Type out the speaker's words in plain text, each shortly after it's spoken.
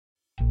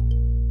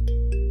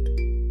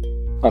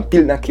En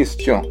pile dans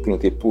question que nous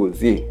t'ai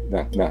posé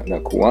dans le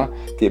courant,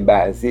 t'es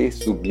basé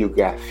sur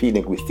biographie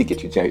linguistique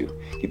étudiant yo,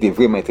 qui était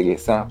vraiment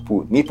intéressant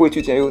ni pour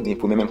étudiants yo, ni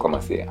pour nous-mêmes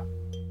commencer.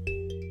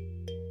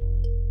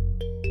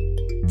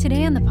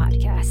 Today on the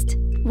podcast,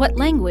 what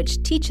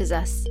language teaches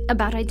us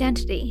about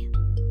identity?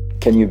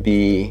 Can you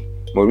be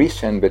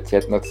Mauritian but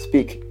yet not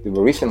speak the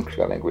Mauritian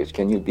Creole language?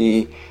 Can you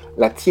be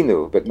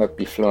Latino but not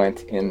be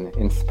fluent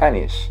in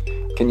Spanish?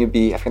 Can you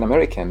be African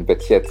American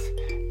but yet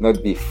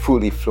not be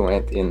fully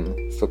fluent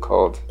in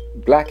so-called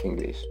Black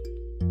English?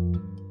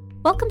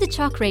 Welcome to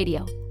Chalk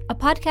Radio, a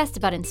podcast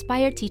about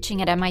inspired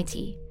teaching at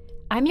MIT.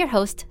 I'm your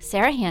host,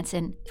 Sarah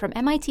Hansen from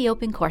MIT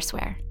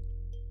OpenCourseware.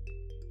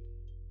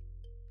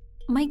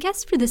 My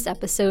guest for this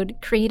episode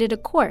created a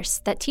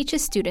course that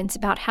teaches students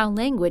about how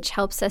language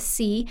helps us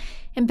see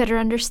and better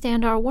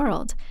understand our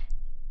world.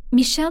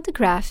 Michel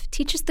DeGraff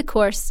teaches the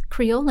course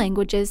Creole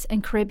Languages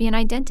and Caribbean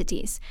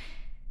Identities.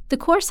 The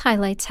course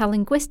highlights how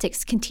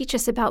linguistics can teach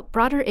us about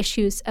broader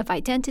issues of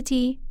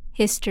identity,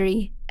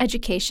 history,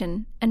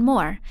 education, and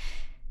more.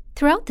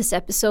 Throughout this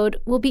episode,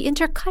 we'll be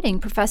intercutting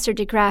Professor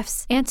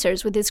DeGraff's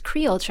answers with his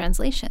Creole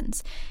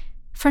translations.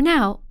 For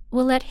now,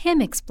 we'll let him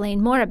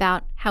explain more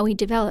about how he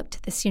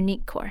developed this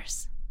unique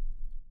course.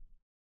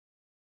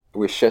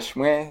 Recherche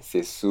moi,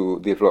 c'est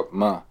sur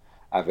développement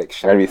avec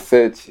my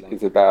research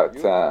is about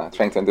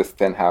trying to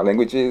understand how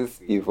languages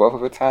evolve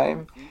over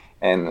time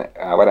and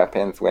what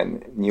happens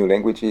when new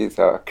languages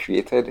are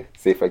created,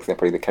 say for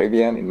example in the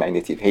Caribbean, in my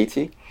native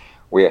Haiti,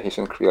 where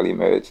Haitian Creole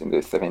emerged in the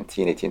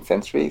 17th, 18th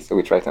century. So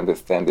we try to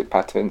understand the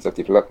patterns of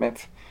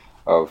development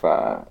of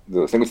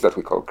those languages that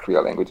we call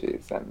Creole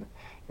languages, and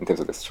in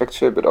terms of the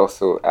structure, but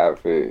also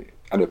have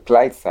an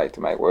applied side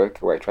to my work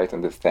where I try to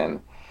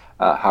understand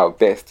how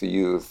best to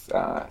use,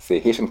 say,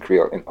 Haitian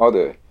Creole and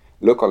other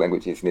local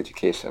languages in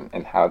education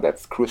and how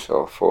that's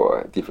crucial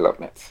for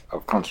development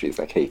of countries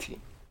like Haiti.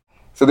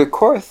 So the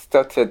course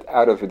started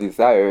out of a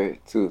desire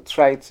to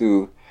try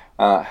to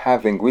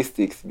have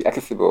linguistics be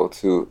accessible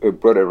to a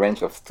broader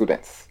range of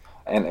students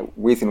and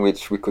ways in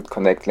which we could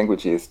connect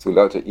languages to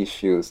larger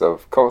issues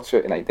of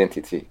culture and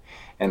identity.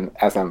 And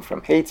as I'm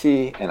from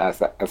Haiti, and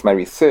as my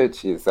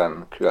research is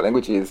on Creole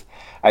languages,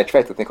 I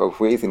try to think of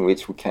ways in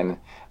which we can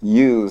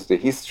use the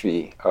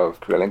history of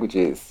Creole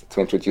languages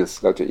to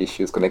introduce larger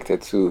issues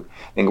connected to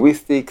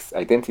linguistics,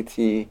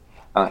 identity,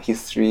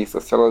 history,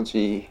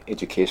 sociology,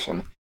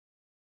 education.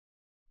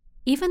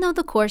 Even though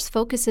the course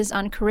focuses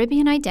on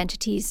Caribbean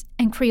identities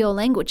and Creole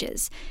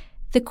languages,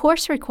 the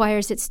course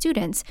requires its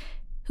students,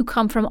 who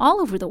come from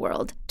all over the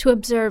world, to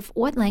observe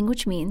what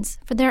language means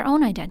for their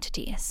own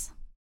identities.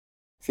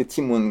 Can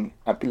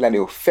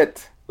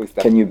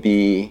you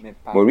be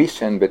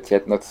Mauritian but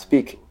yet not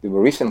speak the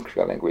Mauritian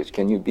Creole language?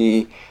 Can you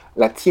be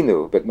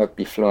Latino but not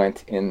be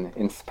fluent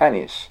in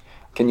Spanish?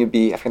 Can you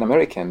be African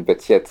American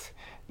but yet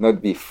not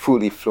be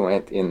fully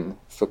fluent in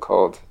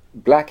so-called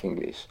Black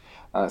English?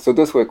 So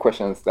those were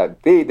questions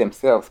that they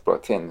themselves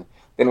brought in.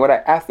 Then what I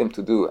asked them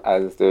to do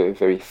as the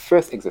very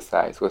first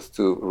exercise was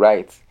to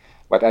write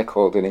what I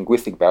call the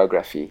linguistic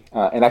biography.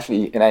 And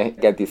I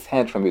got this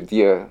hint from a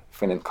dear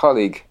friend and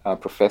colleague,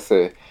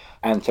 Professor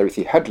Anne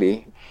Charity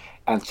Hudley.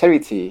 And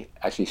Charity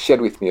actually shared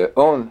with me her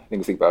own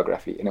linguistic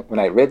biography. And when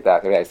I read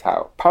that, I realized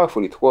how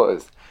powerful it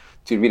was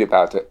to read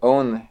about her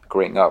own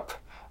growing up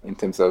in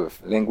terms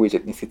of language,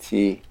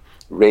 ethnicity,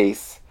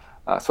 race.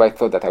 So I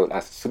thought that I would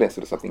ask students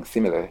to do something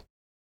similar.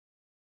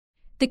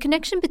 The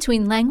connection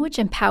between language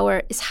and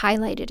power is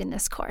highlighted in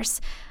this course.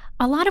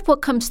 A lot of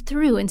what comes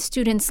through in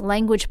students'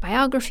 language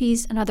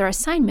biographies and other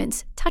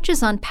assignments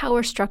touches on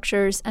power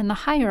structures and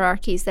the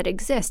hierarchies that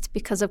exist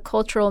because of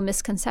cultural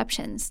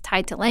misconceptions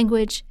tied to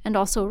language and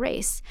also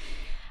race.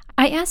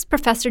 I asked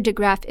Professor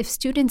DeGraff if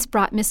students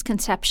brought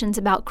misconceptions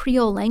about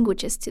Creole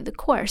languages to the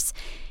course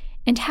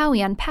and how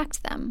he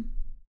unpacked them.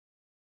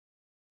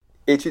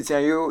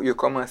 Étudiants yo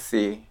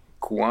commencé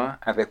courant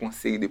avec une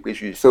série de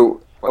préjugés.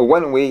 So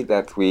one way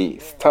that we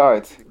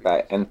start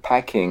by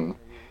unpacking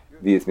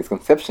these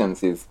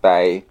misconceptions is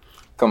by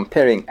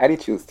comparing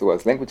attitudes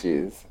towards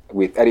languages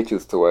with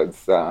attitudes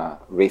towards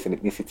race and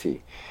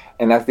ethnicity.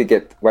 And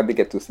what they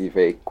get to see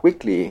very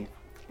quickly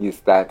is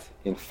that,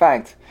 in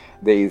fact,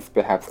 there is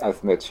perhaps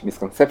as much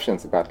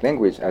misconceptions about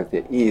language as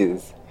there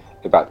is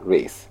about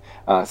race.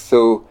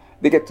 So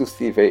they get to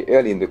see very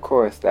early in the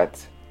course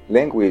that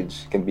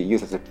language can be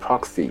used as a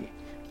proxy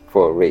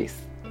for race.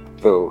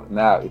 So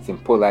now it's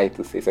impolite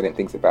to say certain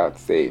things about,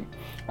 say,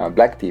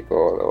 Black people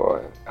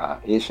or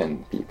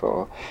Asian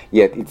people,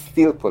 yet it's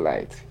still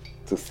polite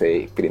to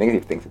say pretty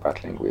negative things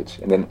about language.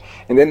 And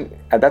then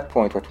at that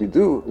point, what we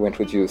do, we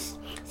introduce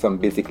some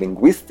basic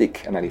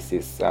linguistic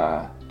analysis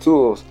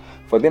tools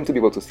for them to be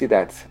able to see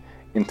that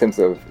in terms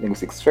of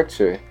linguistic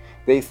structure,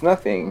 there is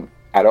nothing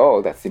at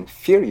all that's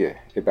inferior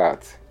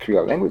about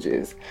Creole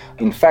languages.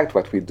 In fact,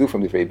 what we do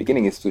from the very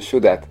beginning is to show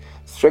that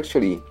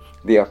structurally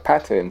there are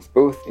patterns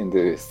both in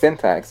the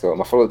syntax or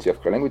morphology of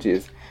Creole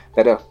languages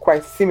that are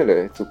quite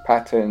similar to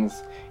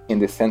patterns in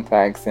the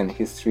syntax and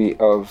history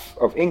of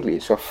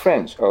English, of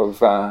French,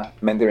 of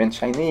Mandarin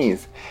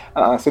Chinese.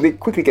 So they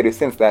quickly get a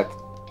sense that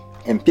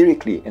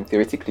empirically and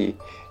theoretically,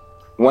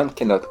 one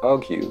cannot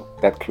argue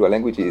that Creole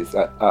languages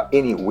are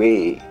any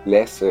way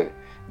lesser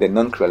than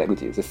non-Creole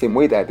languages, the same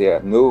way that there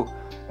are no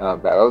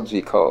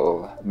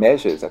biological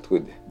measures that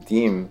would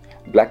deem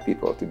black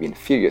people to be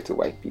inferior to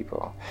white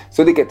people.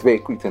 So they get very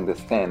quick to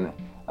understand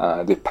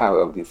the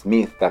power of this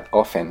myth that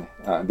often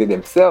they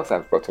themselves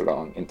have brought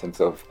along in terms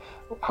of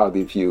how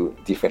they view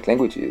different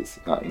languages.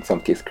 In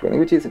some cases, Creole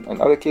languages, in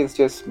other cases,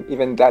 just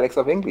even dialects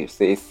of English,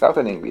 say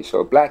Southern English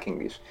or Black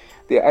English.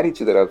 There are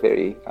attitudes that are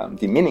very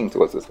demeaning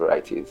towards those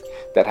varieties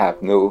that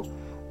have no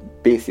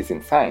basis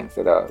in science,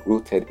 that are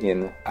rooted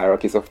in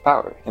hierarchies of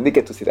power. And they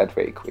get to see that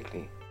very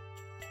quickly.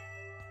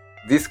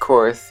 This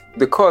course,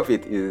 the core of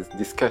it is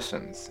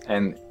discussions.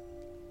 And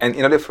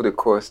in order for the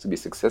course to be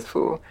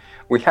successful,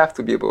 we have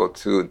to be able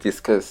to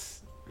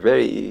discuss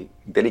very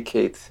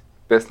delicate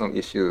personal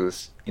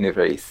issues in a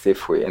very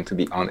safe way and to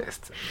be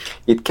honest.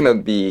 It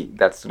cannot be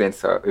that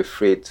students are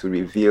afraid to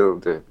reveal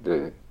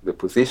the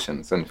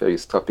positions on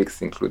various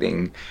topics,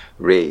 including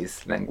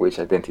race, language,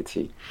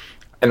 identity.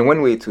 And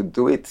one way to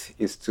do it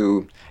is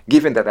to,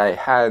 given that I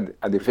had,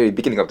 at the very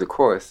beginning of the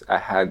course, I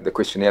had the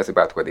questionnaires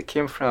about where they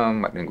came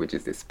from, what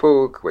languages they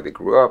spoke, where they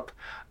grew up.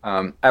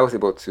 I was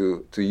able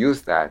to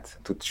use that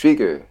to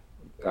trigger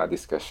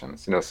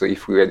discussions. So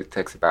if we read a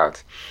text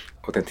about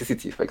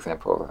authenticity, for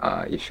example,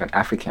 if you're an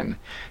African,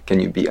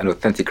 can you be an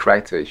authentic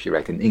writer if you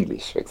write in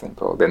English, for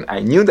example? Then I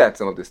knew that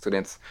some of the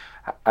students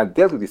had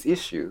dealt with this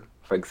issue.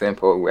 For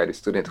example, we had a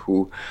student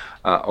who,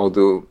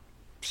 although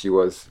she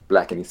was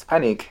Black and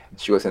Hispanic,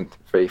 she wasn't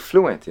very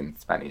fluent in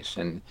Spanish,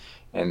 and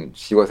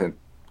she wasn't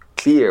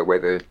clear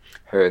whether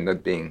her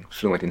not being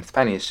fluent in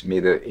Spanish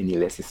made her any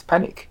less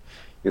Hispanic.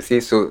 You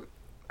see, so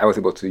I was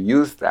able to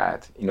use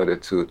that in order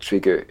to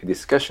trigger a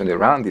discussion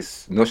around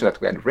this notion that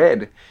we had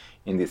read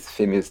in this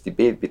famous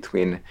debate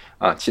between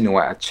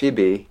Chinua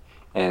Achebe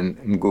and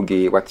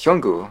Ngugi wa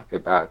Thiong'o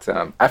about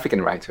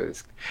African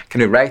writers.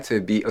 Can a writer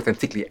be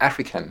authentically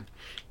African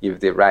if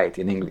they write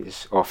in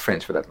English or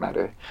French, for that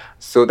matter?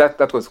 So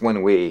that was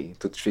one way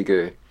to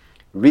trigger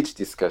rich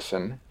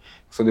discussion.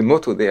 So the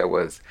motto there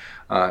was,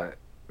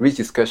 rich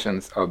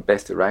discussions are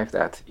best arrived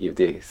at if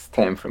they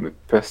stem from a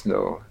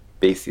personal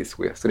basis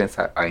where students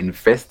are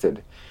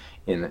invested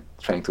in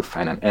trying to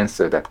find an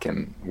answer that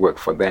can work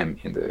for them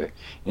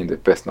in the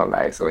personal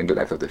lives or in the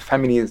lives of the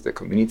families, the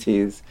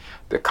communities,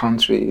 the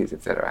countries,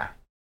 etc.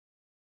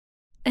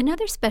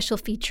 Another special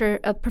feature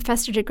of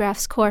Professor de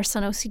Graaf's course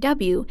on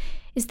OCW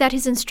is that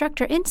his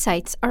instructor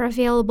insights are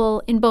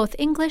available in both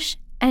English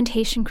and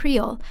Haitian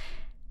Creole.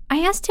 I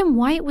asked him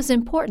why it was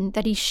important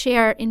that he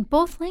share in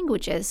both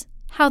languages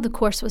how the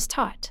course was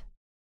taught.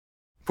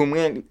 For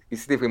me,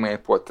 c'était vraiment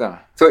important.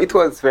 So it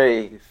was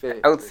very,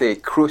 I would say,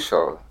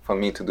 crucial for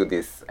me to do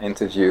this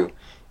interview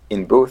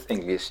in both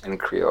English and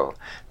Creole,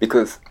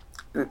 because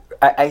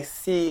I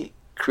see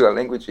Creole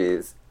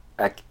languages,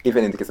 like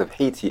even in the case of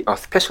Haiti, or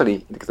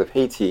especially in the case of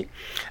Haiti,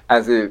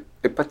 as a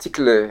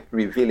particular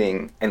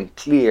revealing and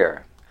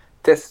clear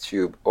test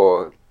tube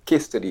or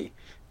case study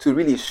to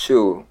really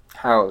show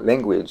how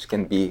language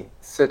can be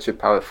such a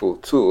powerful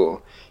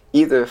tool,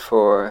 either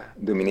for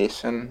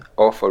domination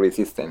or for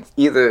resistance,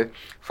 either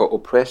for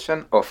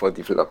oppression or for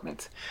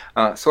development.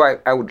 So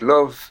I would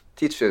love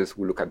teachers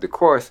who look at the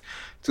course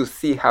to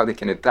see how they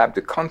can adapt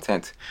the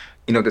content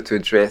in order to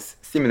address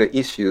similar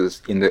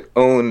issues in their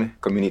own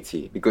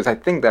community. Because I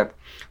think that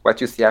what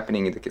you see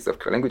happening in the case of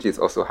Creole languages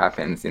also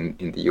happens in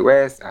the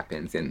US,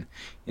 happens in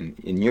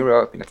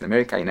Europe, in Latin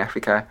America, in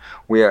Africa,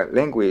 where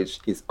language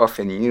is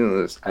often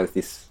used as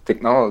this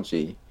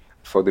technology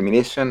for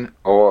domination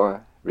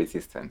or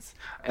resistance.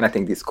 And I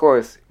think this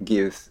course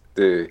gives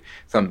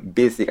some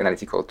basic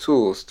analytical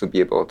tools to be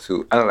able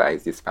to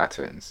analyze these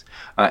patterns.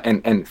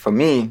 And for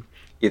me,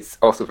 it's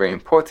also very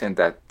important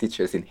that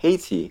teachers in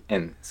Haiti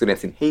and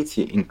students in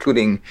Haiti,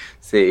 including,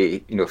 say,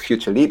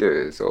 future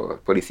leaders or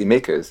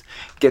policymakers,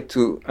 get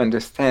to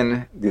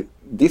understand the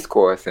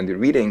discourse and the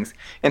readings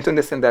and to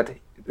understand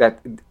that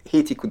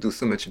Haiti could do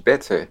so much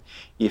better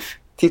if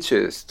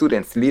teachers,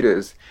 students,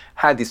 leaders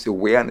had this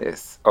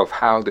awareness of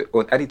how their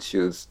own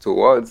attitudes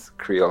towards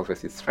Creole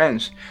versus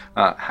French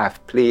have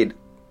played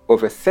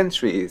over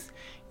centuries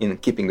in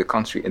keeping the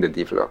country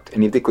underdeveloped.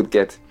 And if they could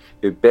get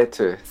a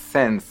better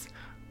sense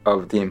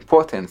of the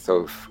importance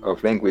of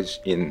language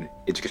in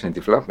education and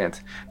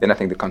development, then I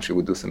think the country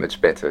would do so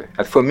much better.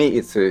 And for me,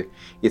 it's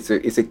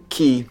a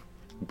key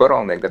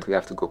bottleneck that we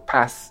have to go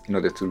past in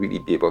order to really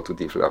be able to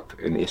develop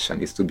a nation,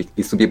 is to be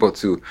able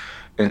to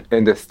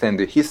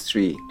understand the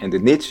history and the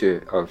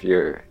nature of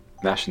your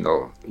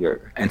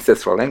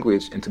ancestral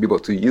language and to be able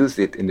to use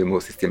it in the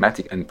most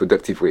systematic and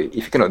productive way.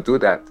 If you cannot do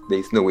that, there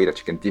is no way that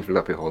you can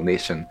develop a whole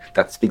nation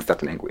that speaks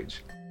that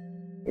language.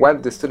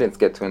 What the students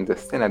get to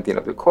understand at the end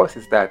of the course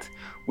is that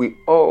we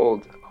all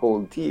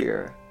hold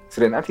dear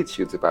certain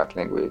attitudes about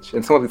language.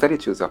 And some of these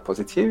attitudes are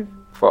positive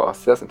for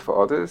ourselves and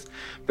for others.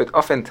 But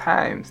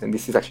oftentimes, and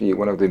this is actually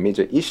one of the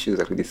major issues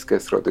that we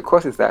discuss throughout the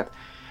course, is that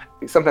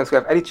sometimes we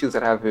have attitudes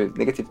that have a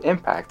negative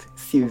impact,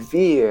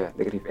 severe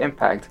negative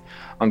impact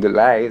on the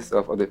lives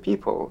of other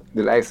people,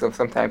 the lives of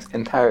sometimes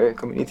entire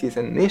communities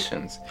and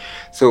nations.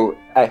 So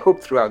I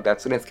hope throughout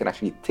that students can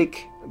actually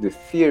take the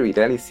theory,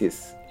 the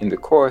analysis in the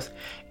course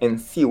and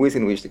see ways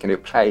in which they can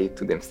apply it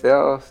to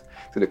themselves,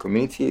 to the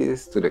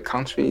communities, to the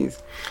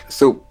countries.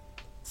 So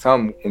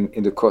some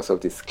in the course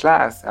of this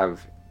class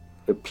have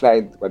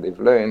applied what they've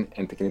learned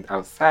and taken it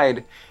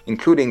outside,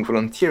 including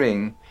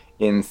volunteering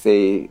in,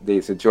 say,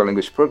 there's a dual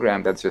language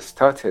program that just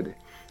started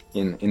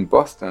in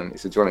Boston.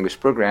 It's a dual language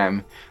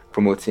program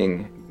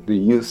promoting the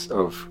use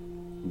of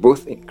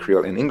both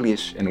Creole and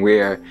English, and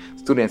where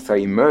students are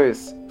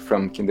immersed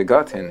from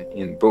kindergarten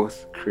in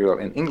both Creole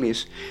and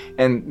English.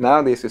 And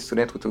now there's a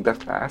student who took that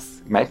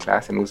class, my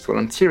class, and was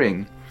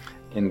volunteering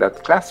in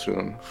that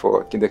classroom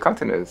for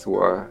kindergarteners who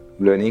are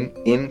learning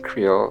in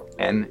Creole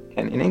and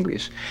in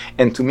English.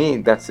 And to me,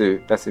 that's a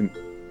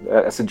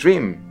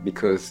dream,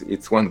 because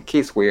it's one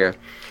case where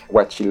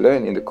what she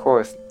learned in the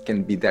course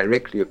can be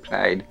directly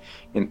applied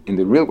in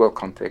the real world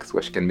context,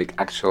 where she can make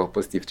actual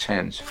positive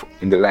change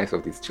in the lives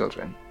of these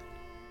children.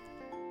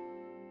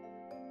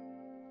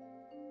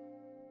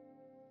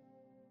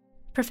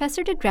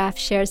 Professor de Graaf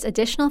shares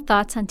additional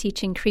thoughts on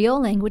teaching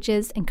Creole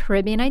languages and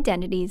Caribbean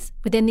identities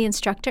within the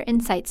Instructor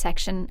Insight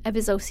section of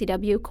his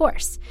OCW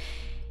course.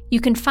 You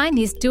can find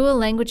these dual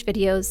language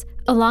videos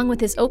along with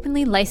his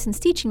openly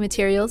licensed teaching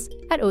materials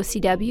at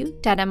ocw.mit.edu.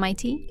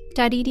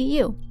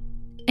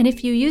 And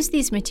if you use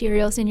these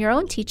materials in your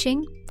own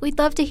teaching, we'd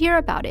love to hear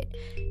about it.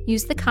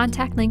 Use the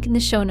contact link in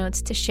the show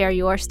notes to share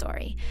your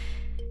story.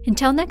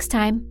 Until next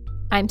time,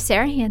 I'm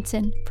Sarah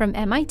Hansen from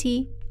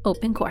MIT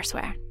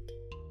OpenCourseWare.